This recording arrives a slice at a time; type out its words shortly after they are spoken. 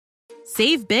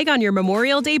Save big on your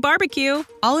Memorial Day barbecue,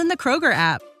 all in the Kroger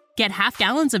app. Get half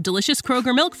gallons of delicious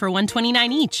Kroger milk for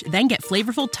 $1.29 each. Then get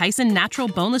flavorful Tyson natural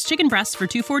boneless chicken breasts for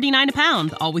 $2.49 a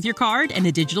pound, all with your card and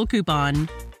a digital coupon.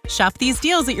 Shop these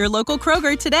deals at your local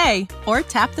Kroger today, or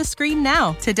tap the screen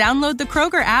now to download the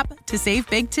Kroger app to save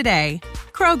big today.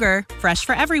 Kroger, fresh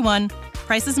for everyone.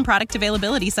 Prices and product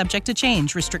availability subject to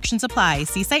change. Restrictions apply.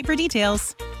 See site for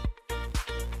details.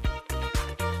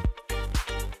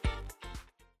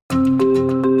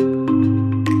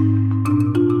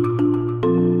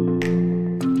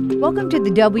 Welcome to the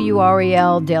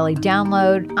WREL Daily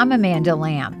Download. I'm Amanda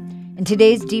Lamb. In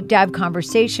today's deep dive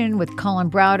conversation with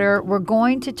Cullen Browder, we're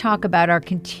going to talk about our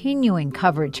continuing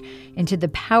coverage into the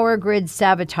power grid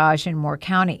sabotage in Moore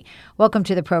County. Welcome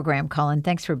to the program, Cullen.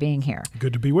 Thanks for being here.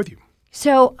 Good to be with you.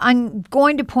 So I'm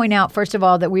going to point out, first of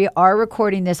all, that we are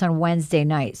recording this on Wednesday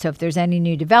night. So if there's any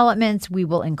new developments, we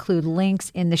will include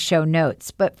links in the show notes.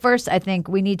 But first, I think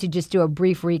we need to just do a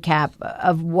brief recap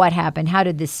of what happened. How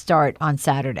did this start on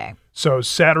Saturday? So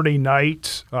Saturday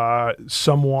night,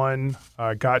 someone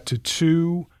got to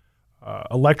two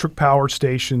electric power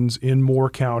stations in Moore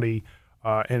County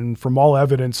and from all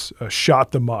evidence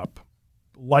shot them up.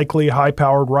 Likely a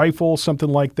high-powered rifle, something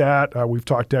like that. We've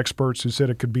talked to experts who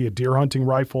said it could be a deer hunting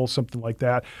rifle, something like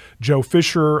that. Joe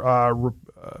Fisher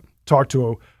talked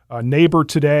to a neighbor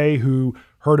today who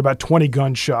heard about 20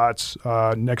 gunshots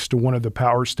next to one of the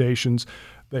power stations.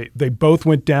 They both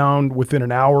went down within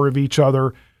an hour of each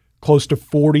other. Close to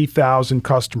 40,000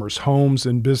 customers, homes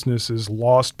and businesses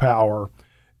lost power.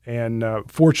 And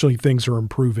fortunately, things are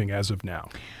improving as of now.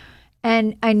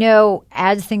 And I know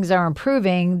as things are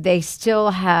improving, they still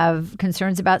have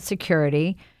concerns about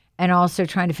security and also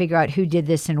trying to figure out who did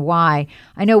this and why.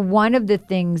 I know one of the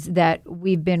things that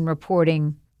we've been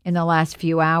reporting in the last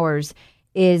few hours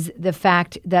is the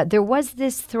fact that there was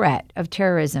this threat of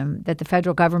terrorism that the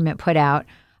federal government put out.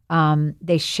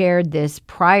 They shared this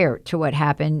prior to what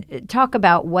happened. Talk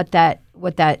about what that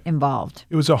involved.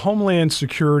 It was a Homeland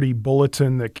Security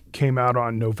bulletin that came out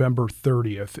on November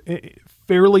 30th.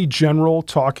 Fairly general,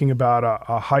 talking about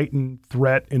a heightened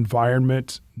threat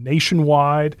environment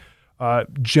nationwide,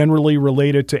 generally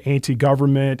related to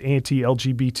anti-government,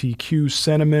 anti-LGBTQ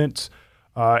sentiment.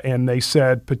 And they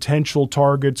said potential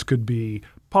targets could be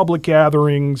public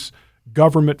gatherings,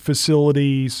 government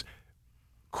facilities,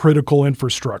 critical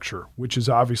infrastructure, which is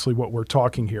obviously what we're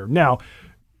talking here. Now,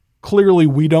 clearly,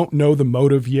 we don't know the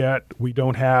motive yet. We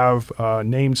don't have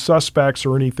named suspects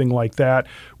or anything like that.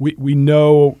 We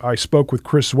know, I spoke with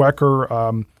Chris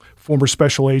Wecker, former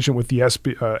special agent with the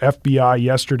FBI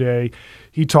yesterday.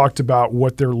 He talked about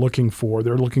what they're looking for.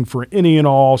 They're looking for any and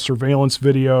all surveillance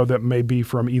video that may be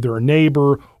from either a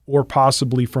neighbor or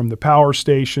possibly from the power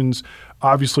stations.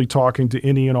 Obviously, talking to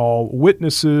any and all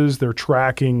witnesses. They're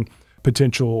tracking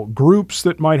potential groups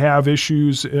that might have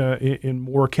issues in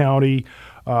Moore County.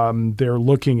 They're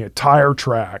looking at tire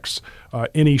tracks,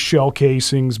 any shell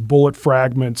casings, bullet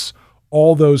fragments.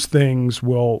 All those things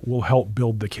will help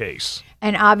build the case.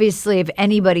 And obviously, if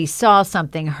anybody saw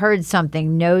something, heard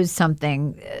something, knows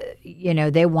something,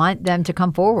 they want them to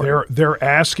come forward. They're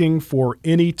asking for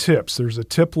any tips. There's a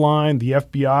tip line. The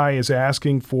FBI is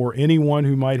asking for anyone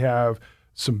who might have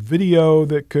some video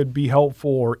that could be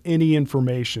helpful or any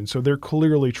information. So they're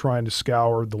clearly trying to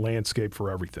scour the landscape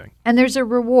for everything. And there's a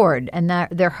reward, and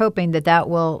that they're hoping that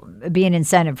will be an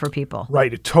incentive for people.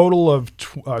 Right. A total of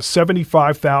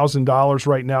 $75,000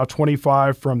 right now,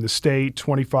 25 from the state,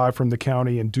 25 from the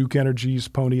county, and Duke Energy's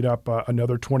ponied up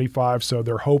another 25. So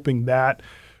they're hoping that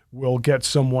will get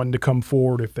someone to come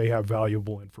forward if they have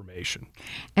valuable information.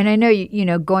 And I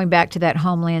know, going back to that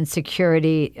Homeland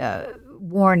Security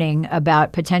warning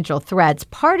about potential threats.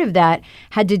 Part of that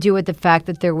had to do with the fact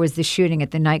that there was the shooting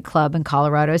at the nightclub in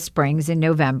Colorado Springs in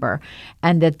November,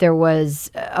 and that there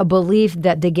was a belief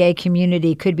that the gay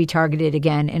community could be targeted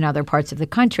again in other parts of the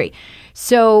country.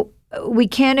 So we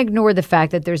can't ignore the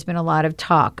fact that there's been a lot of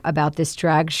talk about this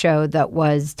drag show that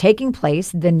was taking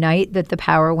place the night that the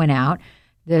power went out.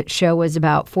 The show was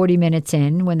about 40 minutes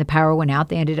in when the power went out.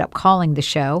 They ended up calling the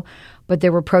show, but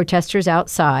there were protesters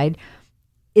outside.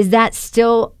 Is that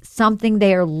still something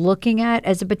they are looking at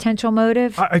as a potential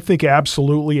motive? I think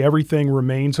absolutely everything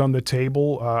remains on the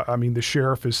table. The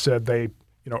sheriff has said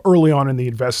early on in the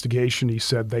investigation, he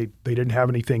said they didn't have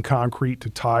anything concrete to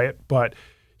tie it. But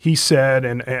he said,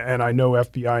 and I know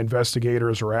FBI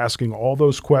investigators are asking all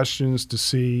those questions to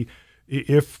see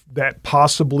if that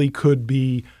possibly could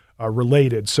be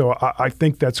related. So I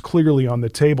think that's clearly on the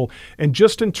table. And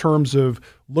just in terms of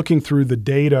looking through the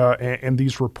data and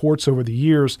these reports over the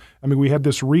years, we had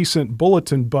this recent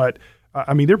bulletin, but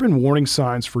I mean, there have been warning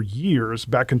signs for years.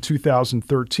 Back in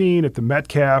 2013 at the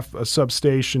Metcalf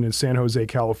substation in San Jose,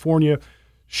 California,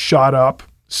 shot up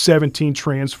 17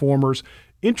 transformers.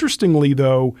 Interestingly,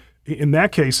 though, in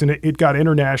that case, and it got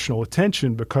international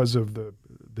attention because of the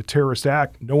terrorist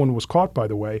act, no one was caught, by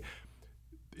the way,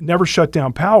 it never shut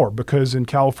down power because in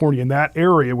California, in that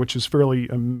area, which is fairly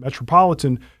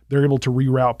metropolitan, they're able to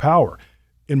reroute power.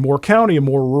 In Moore County, a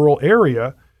more rural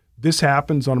area, this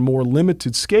happens on a more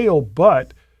limited scale,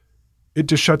 but it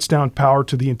just shuts down power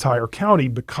to the entire county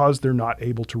because they're not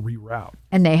able to reroute.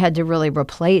 And they had to really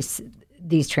replace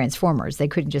these transformers. They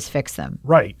couldn't just fix them.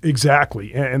 Right,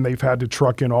 exactly. And they've had to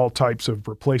truck in all types of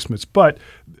replacements. But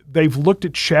they've looked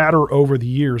at chatter over the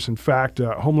years. In fact,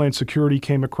 Homeland Security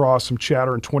came across some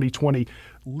chatter in 2020.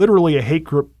 Literally, a hate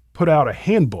group put out a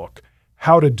handbook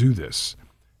how to do this,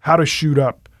 how to shoot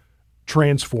up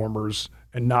transformers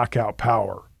and knock out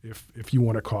power if you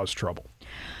want to cause trouble.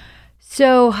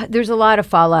 So there's a lot of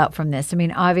fallout from this. I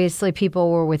mean, obviously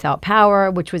people were without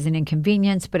power, which was an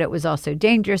inconvenience, but it was also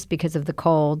dangerous because of the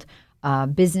cold.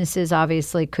 Businesses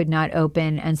obviously could not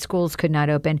open and schools could not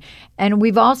open. And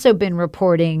we've also been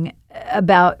reporting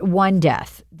about one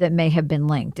death that may have been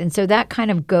linked. And so that kind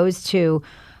of goes to,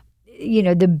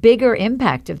 the bigger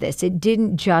impact of this.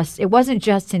 It wasn't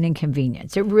just an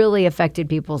inconvenience. It really affected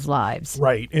people's lives.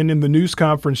 Right. And in the news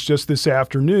conference just this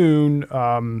afternoon,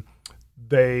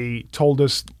 they told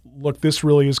us, look, this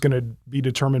really is going to be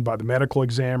determined by the medical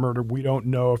examiner. We don't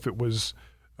know if it was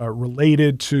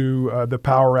related to the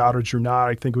power outage or not.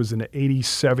 I think it was an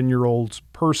 87-year-old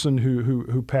person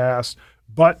who passed,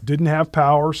 but didn't have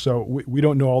power. So we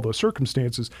don't know all those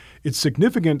circumstances. It's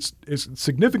significant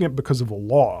because of the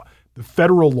law, the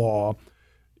federal law.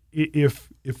 If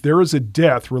there is a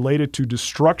death related to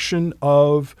destruction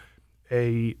of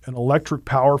an electric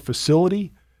power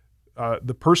facility,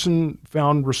 the person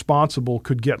found responsible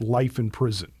could get life in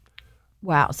prison.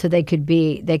 Wow! So they could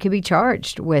be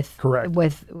charged with Correct.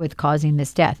 with causing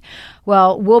this death.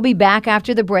 Well, we'll be back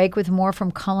after the break with more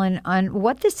from Cullen on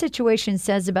what this situation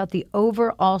says about the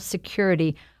overall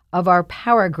security of our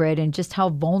power grid and just how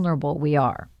vulnerable we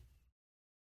are.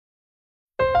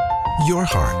 Your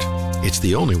heart. It's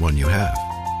the only one you have.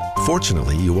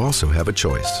 Fortunately, you also have a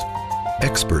choice.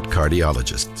 Expert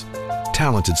cardiologists,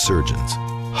 talented surgeons,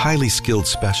 highly skilled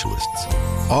specialists,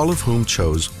 all of whom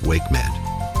chose WakeMed.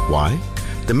 Why?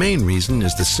 The main reason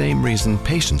is the same reason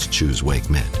patients choose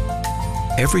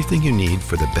WakeMed. Everything you need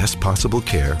for the best possible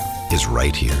care is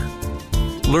right here.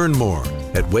 Learn more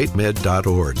at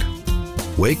wakemed.org.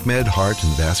 WakeMed Heart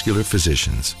and Vascular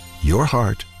Physicians. Your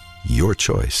heart, your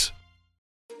choice.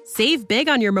 Save big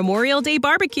on your Memorial Day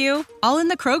barbecue, all in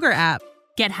the Kroger app.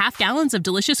 Get half gallons of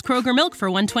delicious Kroger milk for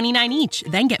 $1.29 each.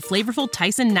 Then get flavorful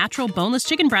Tyson natural boneless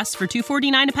chicken breasts for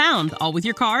 $2.49 a pound, all with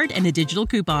your card and a digital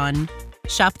coupon.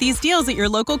 Shop these deals at your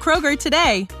local Kroger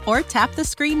today, or tap the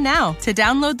screen now to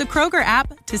download the Kroger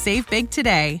app to save big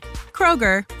today.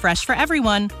 Kroger, fresh for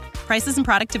everyone. Prices and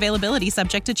product availability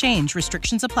subject to change.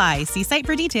 Restrictions apply. See site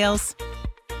for details.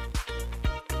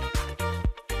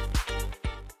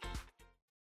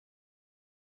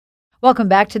 Welcome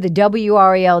back to the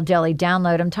WRAL Daily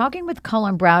Download. I'm talking with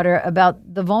Cullen Browder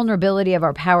about the vulnerability of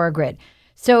our power grid.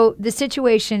 So the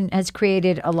situation has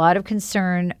created a lot of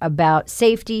concern about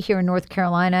safety here in North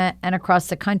Carolina and across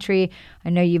the country. I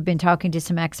know you've been talking to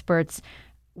some experts.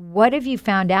 What have you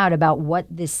found out about what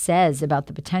this says about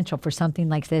the potential for something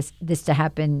like this to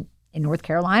happen in North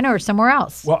Carolina or somewhere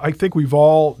else? Well, I think we've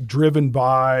all driven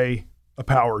by a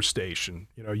power station.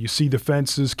 You see the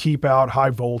fences keep out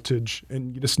high voltage,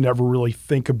 and you just never really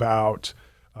think about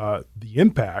the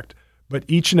impact. But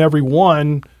each and every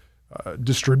one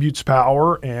distributes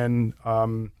power, and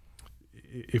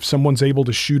if someone's able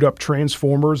to shoot up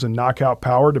transformers and knock out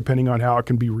power, depending on how it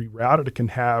can be rerouted, it can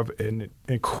have an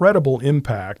incredible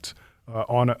impact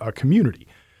on a community.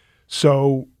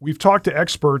 So we've talked to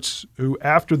experts who,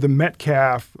 after the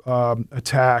Metcalf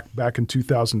attack back in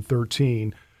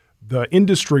 2013, the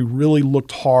industry really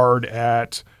looked hard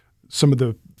at some of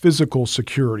the physical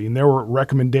security. And there were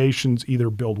recommendations, either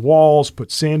build walls,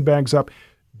 put sandbags up,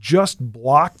 just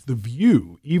block the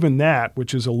view. Even that,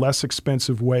 which is a less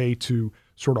expensive way to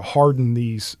sort of harden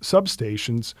these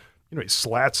substations,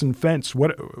 slats and fence,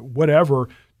 whatever,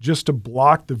 just to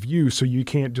block the view so you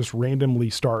can't just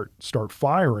randomly start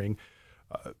firing.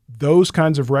 Those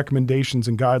kinds of recommendations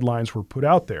and guidelines were put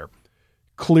out there.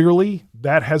 Clearly,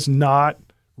 that has not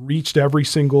reached every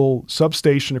single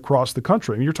substation across the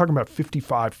country. I mean, you're talking about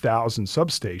 55,000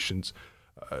 substations.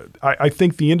 I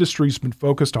think the industry's been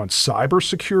focused on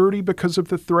cybersecurity because of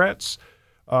the threats.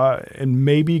 and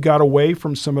maybe got away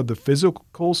from some of the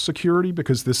physical security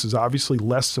because this is obviously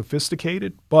less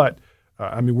sophisticated. But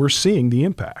we're seeing the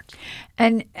impact.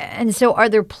 And so are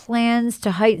there plans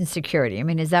to heighten security? I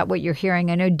mean, is that what you're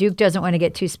hearing? I know Duke doesn't want to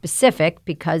get too specific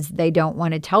because they don't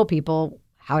want to tell people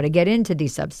how to get into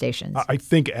these substations. I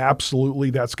think absolutely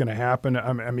that's going to happen.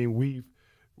 I mean,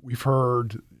 we've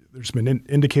heard there's been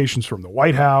indications from the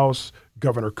White House.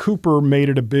 Governor Cooper made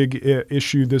it a big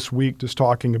issue this week, just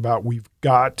talking about we've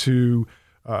got to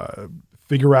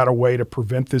figure out a way to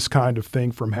prevent this kind of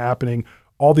thing from happening.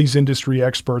 All these industry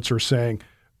experts are saying,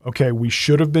 okay, we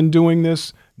should have been doing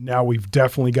this. Now we've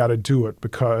definitely got to do it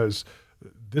because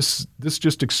this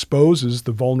just exposes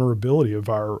the vulnerability of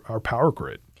our power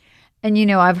grid.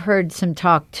 And, I've heard some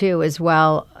talk, too, as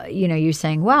well, you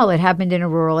saying, well, it happened in a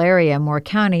rural area, Moore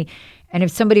County. And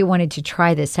if somebody wanted to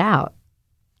try this out,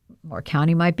 Moore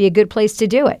County might be a good place to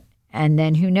do it. And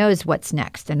then who knows what's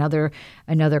next? Another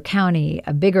county,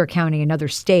 a bigger county, another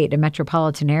state, a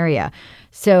metropolitan area.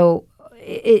 So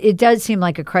it does seem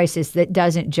like a crisis that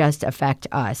doesn't just affect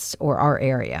us or our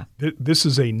area. This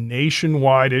is a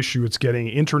nationwide issue. It's getting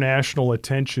international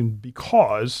attention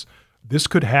because this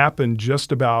could happen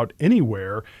just about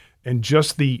anywhere. And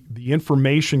just the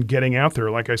information getting out there,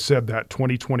 like I said, that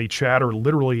 2020 chatter,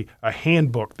 literally a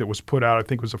handbook that was put out, I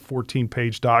think it was a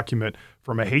 14-page document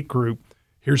from a hate group.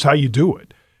 Here's how you do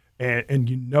it. And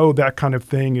that kind of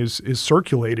thing is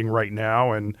circulating right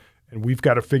now. And we've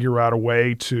got to figure out a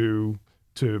way to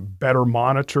better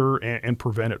monitor and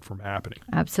prevent it from happening.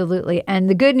 Absolutely. And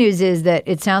the good news is that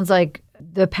it sounds like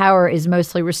the power is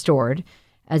mostly restored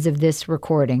as of this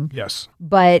recording. Yes.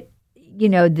 But,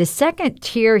 the second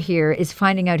tier here is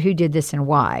finding out who did this and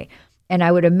why. And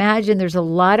I would imagine there's a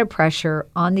lot of pressure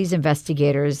on these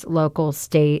investigators, local,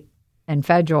 state, and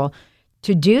federal,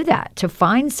 to do that, to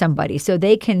find somebody so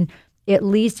they can at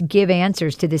least give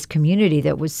answers to this community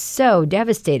that was so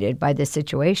devastated by this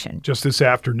situation. Just this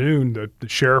afternoon, the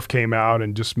sheriff came out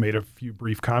and just made a few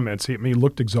brief comments. He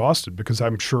looked exhausted because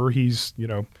I'm sure he's,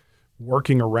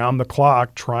 working around the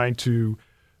clock trying to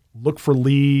look for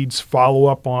leads, follow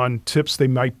up on tips they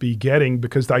might be getting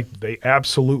because they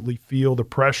absolutely feel the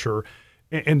pressure.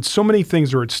 And so many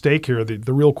things are at stake here.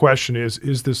 The real question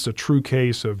is this a true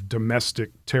case of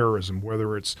domestic terrorism,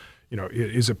 whether it's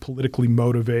is it politically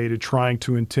motivated, trying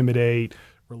to intimidate,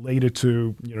 related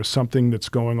to, something that's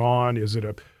going on? Is it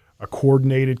a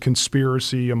coordinated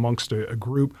conspiracy amongst a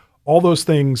group? All those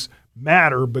things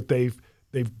matter, but they've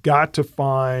got to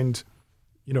find,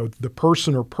 the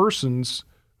person or persons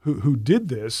who did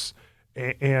this.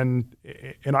 And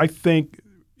I think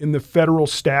in the federal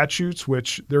statutes,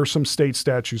 which there are some state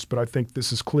statutes, but I think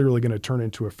this is clearly going to turn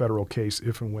into a federal case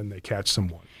if and when they catch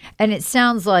someone. And it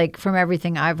sounds like from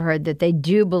everything I've heard that they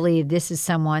do believe this is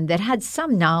someone that had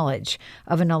some knowledge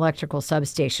of an electrical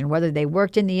substation, whether they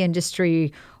worked in the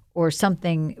industry or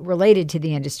something related to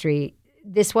the industry.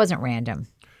 This wasn't random.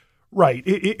 Right.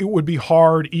 It would be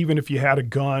hard, even if you had a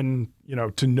gun,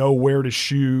 to know where to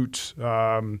shoot,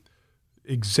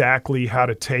 exactly how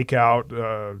to take out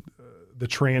the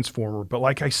transformer. But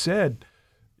like I said,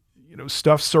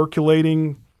 stuff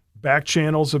circulating back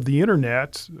channels of the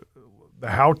internet, the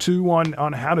how-to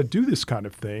on how to do this kind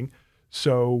of thing.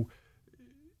 So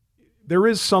there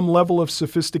is some level of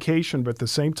sophistication, but at the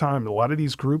same time, a lot of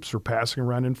these groups are passing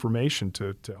around information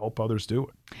to help others do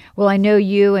it. Well, I know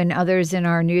you and others in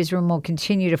our newsroom will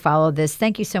continue to follow this.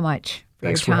 Thank you so much for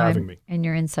Thanks your time for having me. And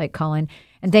your insight, Colin.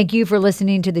 And thank you for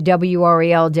listening to the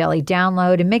WRAL Daily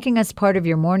Download and making us part of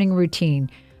your morning routine.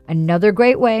 Another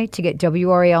great way to get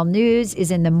WRAL news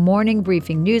is in the Morning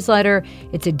Briefing newsletter.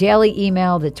 It's a daily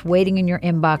email that's waiting in your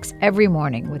inbox every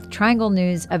morning with Triangle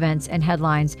news, events, and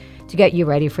headlines to get you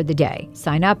ready for the day.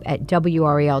 Sign up at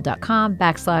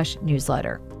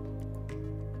WRAL.com/newsletter.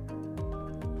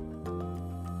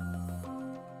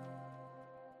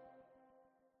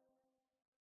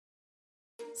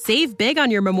 Save big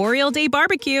on your Memorial Day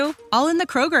barbecue, all in the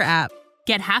Kroger app.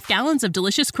 Get half gallons of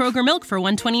delicious Kroger milk for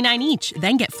 $1.29 each.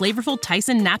 Then get flavorful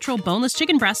Tyson natural boneless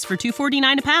chicken breasts for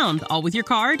 $2.49 a pound, all with your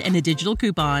card and a digital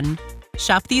coupon.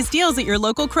 Shop these deals at your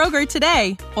local Kroger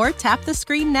today, or tap the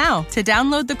screen now to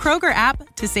download the Kroger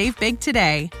app to save big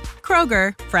today.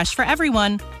 Kroger, fresh for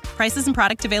everyone. Prices and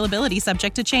product availability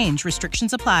subject to change.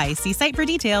 Restrictions apply. See site for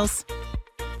details.